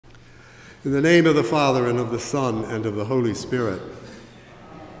In the name of the Father, and of the Son, and of the Holy Spirit.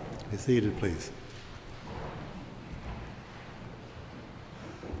 Be seated, please.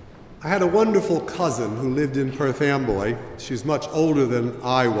 I had a wonderful cousin who lived in Perth Amboy. She's much older than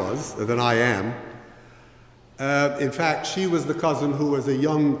I am. In fact, she was the cousin who, as a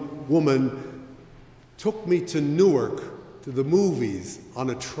young woman, took me to Newark, to the movies,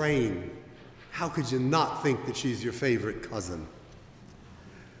 on a train. How could you not think that she's your favorite cousin?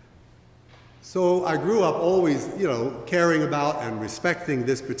 So I grew up always, caring about and respecting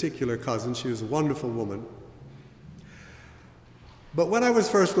this particular cousin. She was a wonderful woman. But when I was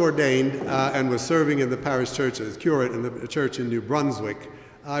first ordained and was serving in the parish church as curate in the church in New Brunswick,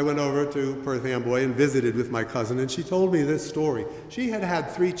 I went over to Perth Amboy and visited with my cousin, and she told me this story. She had had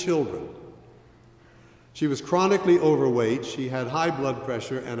 3 children. She was chronically overweight. She had high blood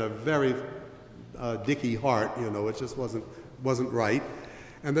pressure and a very dicky heart. It just wasn't right.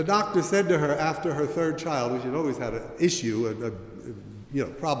 And the doctor said to her after her 3rd child, which had always had an issue, a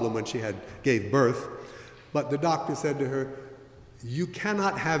problem when she gave birth, but the doctor said to her, "You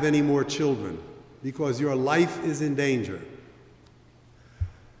cannot have any more children because your life is in danger.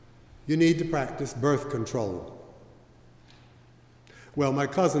 You need to practice birth control." Well, my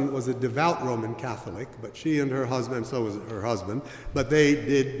cousin was a devout Roman Catholic, but she and her husband, and so was her husband, but they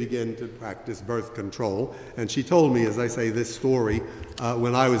did begin to practice birth control. And she told me, as I say, this story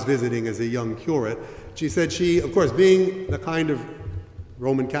when I was visiting as a young curate. She said she, of course, being the kind of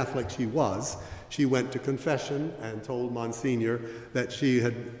Roman Catholic she was, she went to confession and told Monsignor that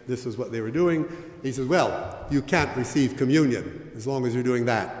this was what they were doing. He says, "Well, you can't receive communion as long as you're doing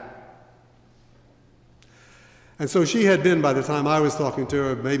that." And so she had been, by the time I was talking to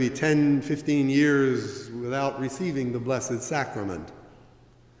her, maybe 10, 15 years without receiving the Blessed Sacrament.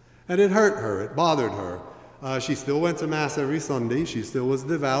 And it hurt her, it bothered her. She still went to Mass every Sunday, she still was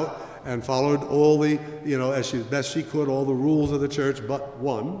devout, and followed all the, as best she could, all the rules of the church, but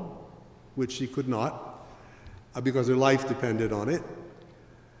one, which she could not, because her life depended on it.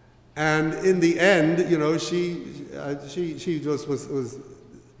 And in the end, she just was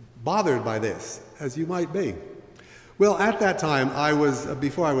bothered by this, as you might be. Well, at that time,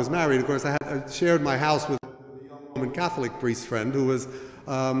 before I was married, of course, I shared my house with a young Roman Catholic priest friend who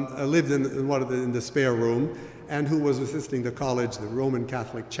lived in the spare room, and who was assisting the college, the Roman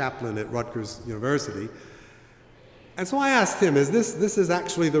Catholic chaplain at Rutgers University. And so I asked him, this is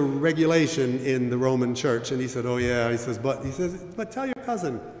actually the regulation in the Roman Church? And he said, "Oh yeah." He says, but tell your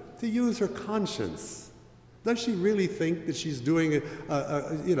cousin to use her conscience. Does she really think that she's doing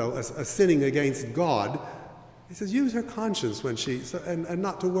a sinning against God? He says, use her conscience when and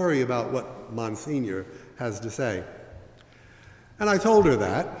not to worry about what Monsignor has to say. And I told her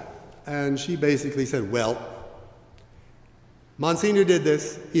that, and she basically said, "Well, Monsignor did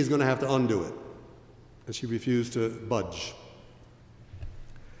this, he's going to have to undo it." And she refused to budge.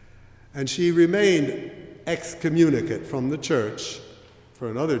 And she remained excommunicate from the church for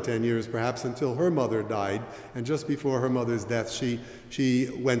another 10 years, perhaps, until her mother died. And just before her mother's death, she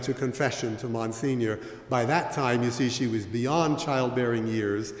went to confession to Monsignor. By that time, you see, she was beyond childbearing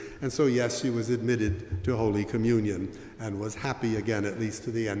years, and so yes, she was admitted to Holy Communion and was happy again, at least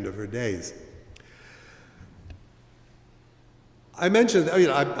to the end of her days. I mentioned,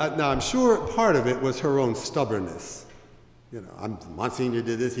 now I'm sure part of it was her own stubbornness. Monsignor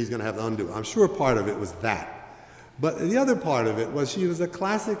did this, he's going to have to undo it. I'm sure part of it was that. But the other part of it was she was a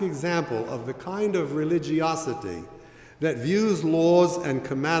classic example of the kind of religiosity that views laws and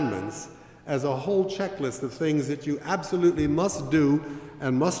commandments as a whole checklist of things that you absolutely must do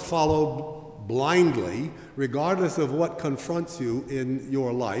and must follow blindly, regardless of what confronts you in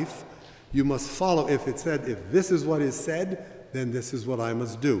your life. You must follow. If this is what is said, then this is what I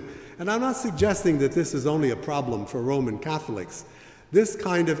must do. And I'm not suggesting that this is only a problem for Roman Catholics. This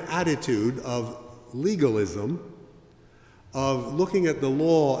kind of attitude of legalism, of looking at the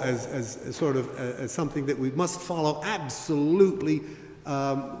law as something that we must follow absolutely,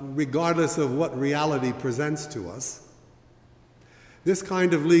 regardless of what reality presents to us. This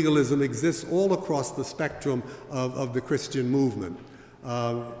kind of legalism exists all across the spectrum of the Christian movement.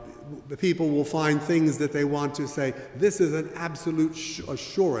 The people will find things that they want to say, this is an absolute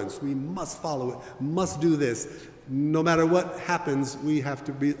assurance, we must follow it, must do this. No matter what happens, we have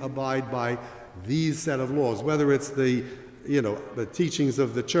to abide by these set of laws, whether it's the teachings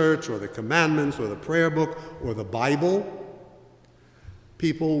of the church, or the commandments, or the prayer book, or the Bible.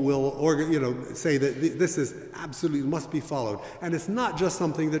 People will say that this is absolutely must be followed. And it's not just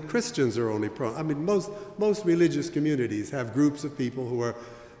something that Christians are only prone. I mean, most religious communities have groups of people who are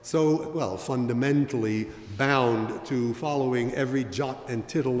so, well, fundamentally bound to following every jot and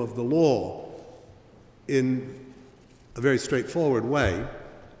tittle of the law in a very straightforward way.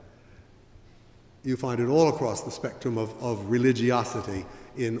 You find it all across the spectrum of religiosity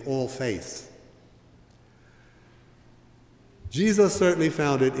in all faiths. Jesus certainly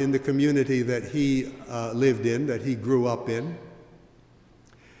found it in the community that he lived in, that he grew up in.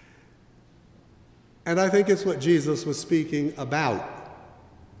 And I think it's what Jesus was speaking about.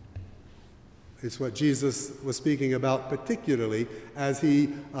 It's what Jesus was speaking about particularly as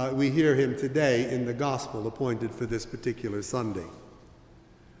we hear him today in the gospel appointed for this particular Sunday.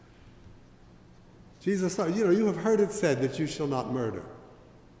 Jesus said, you have heard it said that you shall not murder.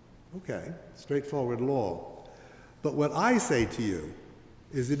 Okay, straightforward law. But what I say to you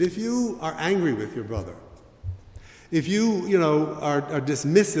is that if you are angry with your brother, if you, are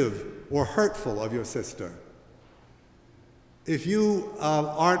dismissive or hurtful of your sister, if you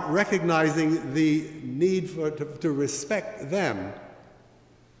aren't recognizing the need to respect them,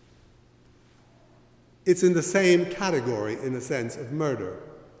 it's in the same category, in a sense, of murder.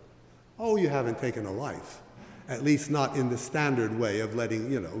 Oh, you haven't taken a life, at least not in the standard way of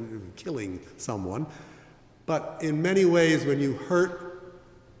killing someone. But in many ways, when you hurt,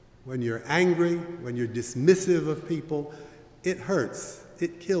 when you're angry, when you're dismissive of people, it hurts,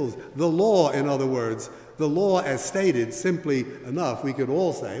 it kills. The law, in other words, the law as stated, simply enough, we could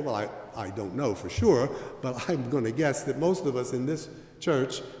all say, well, I don't know for sure, but I'm going to guess that most of us in this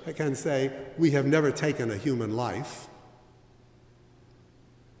church can say we have never taken a human life.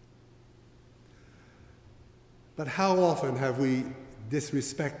 But how often have we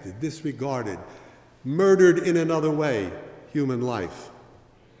disrespected, disregarded, murdered in another way human life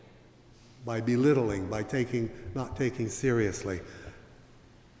by belittling, by not taking seriously?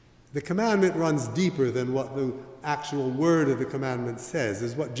 The commandment runs deeper than what the actual word of the commandment says,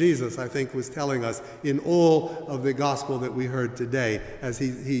 is what Jesus, I think, was telling us in all of the gospel that we heard today, as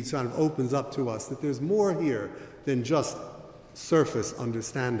he sort of opens up to us that there's more here than just surface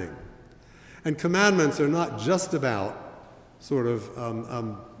understanding. And commandments are not just about sort of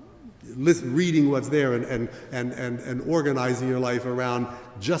reading what's there and organizing your life around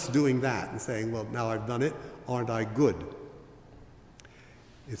just doing that and saying, well, now I've done it, aren't I good?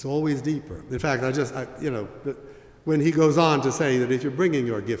 It's always deeper. In fact, when he goes on to say that if you're bringing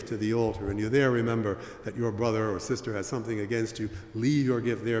your gift to the altar and you're there, remember that your brother or sister has something against you, leave your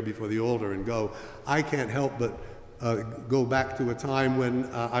gift there before the altar and go. I can't help but go back to a time when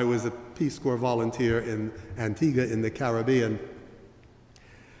I was a Peace Corps volunteer in Antigua in the Caribbean.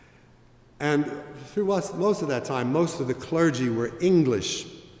 And through most of that time, most of the clergy were English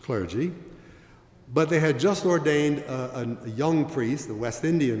clergy, but they had just ordained a young priest, a West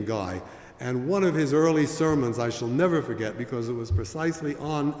Indian guy, and one of his early sermons I shall never forget because it was precisely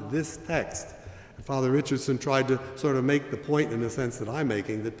on this text. And Father Richardson tried to sort of make the point in the sense that I'm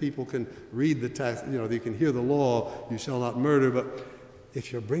making, that people can read the text, they can hear the law, you shall not murder, but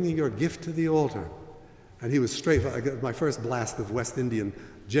if you're bringing your gift to the altar, and he was straight, I got my first blast of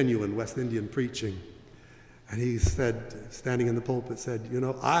genuine West Indian preaching. And he said, standing in the pulpit, said,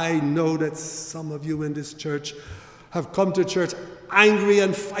 I know that some of you in this church have come to church angry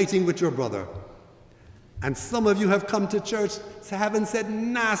and fighting with your brother. And some of you have come to church having said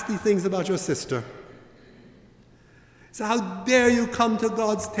nasty things about your sister. So how dare you come to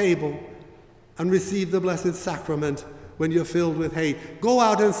God's table and receive the Blessed Sacrament when you're filled with hate? Go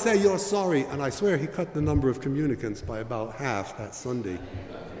out and say you're sorry. And I swear he cut the number of communicants by about half that Sunday.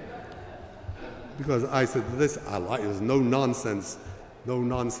 Because I said, it was no nonsense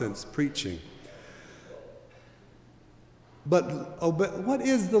preaching. But what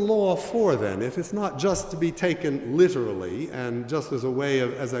is the law for then, if it's not just to be taken literally and just as a way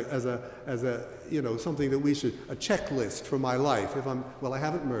of, as a something that we should, a checklist for my life? If I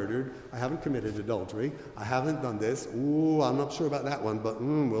haven't murdered, I haven't committed adultery, I haven't done this, I'm not sure about that one, but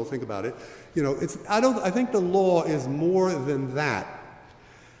we'll think about it. I think the law is more than that.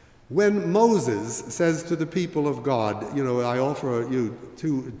 When Moses says to the people of God, I offer you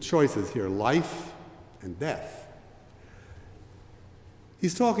two choices here, life and death.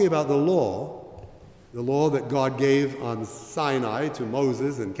 He's talking about the law that God gave on Sinai to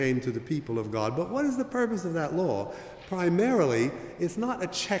Moses and came to the people of God. But what is the purpose of that law? Primarily, it's not a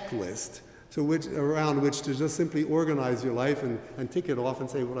checklist around which to just simply organize your life and tick it off and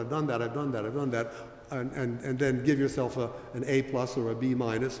say, well, I've done that, and then give yourself an A+ or a B-,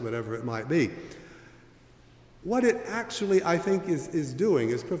 whatever it might be. What it actually, I think, is doing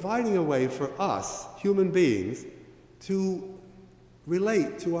is providing a way for us, human beings, to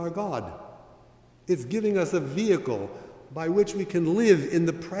relate to our God. It's giving us a vehicle by which we can live in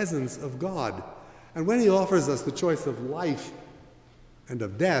the presence of God. And when he offers us the choice of life and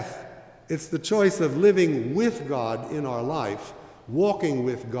of death, it's the choice of living with God in our life, walking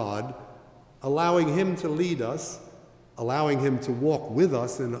with God, allowing him to lead us, allowing him to walk with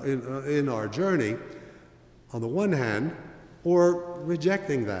us in our journey, on the one hand, or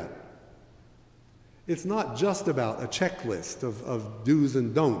rejecting that. It's not just about a checklist of do's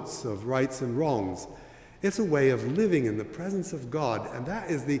and don'ts, of rights and wrongs. It's a way of living in the presence of God, and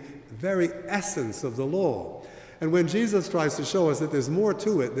that is the very essence of the law. And when Jesus tries to show us that there's more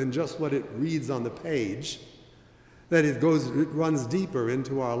to it than just what it reads on the page, that it runs deeper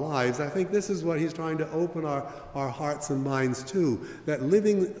into our lives, I think this is what he's trying to open our hearts and minds to, that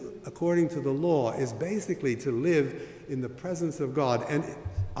living according to the law is basically to live in the presence of God. And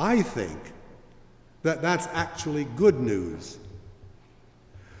I think that that's actually good news.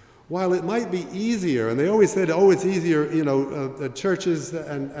 While it might be easier, and they always said, oh, it's easier, churches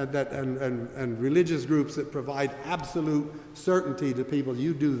and religious groups that provide absolute certainty to people.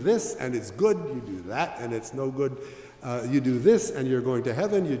 You do this and it's good, you do that and it's no good. You do this and you're going to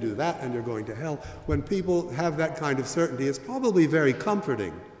heaven, you do that and you're going to hell. When people have that kind of certainty, it's probably very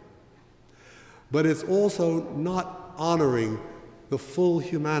comforting. But it's also not honoring the full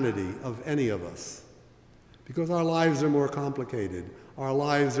humanity of any of us, because our lives are more complicated. Our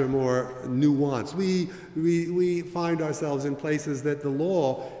lives are more nuanced. We find ourselves in places that the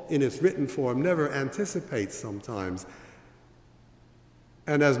law, in its written form, never anticipates sometimes.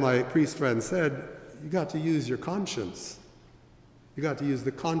 And as my priest friend said, you got to use your conscience. You got to use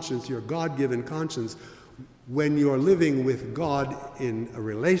the conscience, your God-given conscience. When you're living with God in a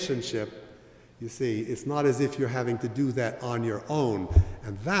relationship, you see, it's not as if you're having to do that on your own.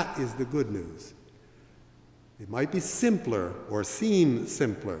 And that is the good news. It might be simpler or seem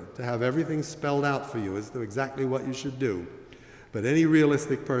simpler to have everything spelled out for you as to exactly what you should do. But any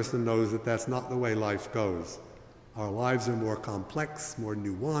realistic person knows that that's not the way life goes. Our lives are more complex, more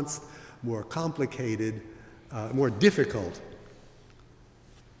nuanced, more complicated, more difficult.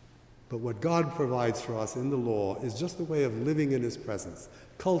 But what God provides for us in the law is just a way of living in his presence,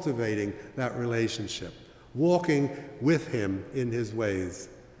 cultivating that relationship, walking with him in his ways.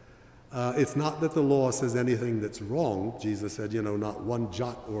 It's not that the law says anything that's wrong. Jesus said, not one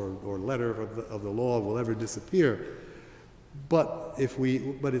jot or letter of the law will ever disappear. But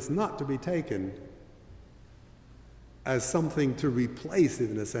it's not to be taken as something to replace,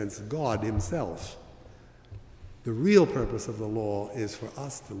 in a sense, God himself. The real purpose of the law is for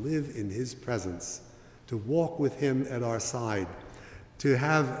us to live in his presence, to walk with him at our side, to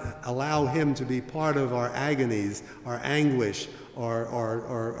allow him to be part of our agonies, our anguish,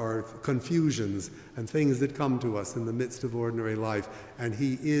 our confusions, and things that come to us in the midst of ordinary life. And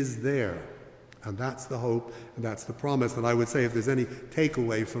he is there. And that's the hope, and that's the promise. And I would say if there's any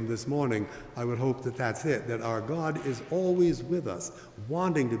takeaway from this morning, I would hope that that's it, that our God is always with us,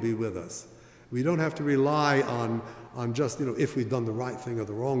 wanting to be with us. We don't have to rely on just, if we've done the right thing or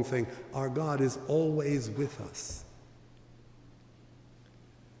the wrong thing. Our God is always with us.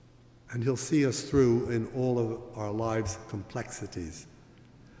 And he'll see us through in all of our lives' complexities.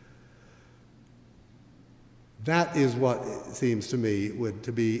 That is what it seems to me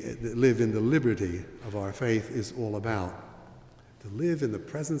live in the liberty of our faith is all about. To live in the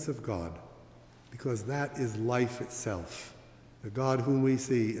presence of God, because that is life itself. The God whom we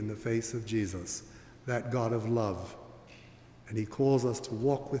see in the face of Jesus, that God of love. And he calls us to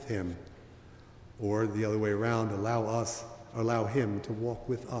walk with him, or the other way around, allow him to walk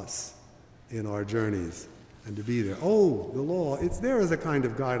with us in our journeys and to be there. Oh, the law, it's there as a kind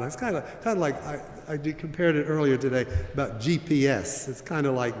of guideline. It's kind of like, I compared it earlier today about GPS. It's kind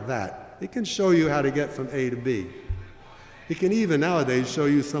of like that. It can show you how to get from A to B. It can even nowadays show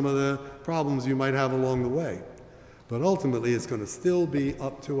you some of the problems you might have along the way. But ultimately, it's going to still be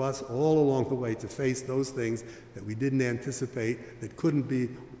up to us all along the way to face those things that we didn't anticipate, that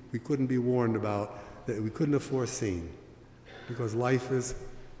we couldn't be warned about, that we couldn't have foreseen. Because life is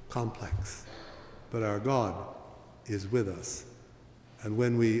complex. But our God is with us. And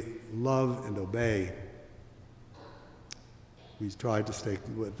when we love and obey,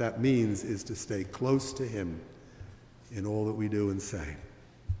 what that means is to stay close to him in all that we do and say.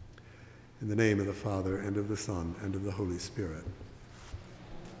 In the name of the Father, and of the Son, and of the Holy Spirit.